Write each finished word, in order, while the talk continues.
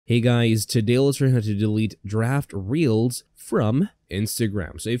Hey guys, today let's learn how to delete draft reels from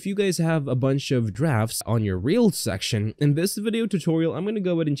Instagram. So if you guys have a bunch of drafts on your Reels section, in this video tutorial, I'm going to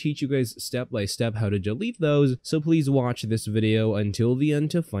go ahead and teach you guys step by step how to delete those. So please watch this video until the end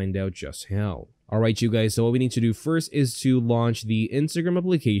to find out just how. Alright you guys, so what we need to do first is to launch the Instagram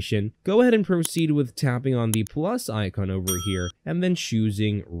application. Go ahead and proceed with tapping on the plus icon over here and then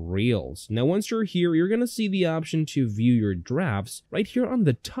choosing Reels. Now once you're here, you're going to see the option to view your drafts right here on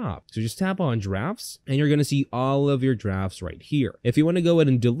the top. So just tap on drafts and you're going to see all of your drafts right here. If you want to go ahead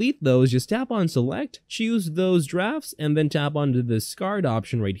and delete those, just tap on select, choose those drafts, and then tap on the discard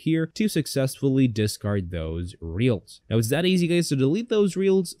option right here to successfully discard those reels. Now it's that easy guys to delete those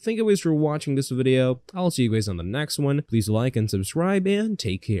reels. Thank you guys for watching this video. I'll see you guys on the next one. Please like and subscribe and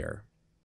take care.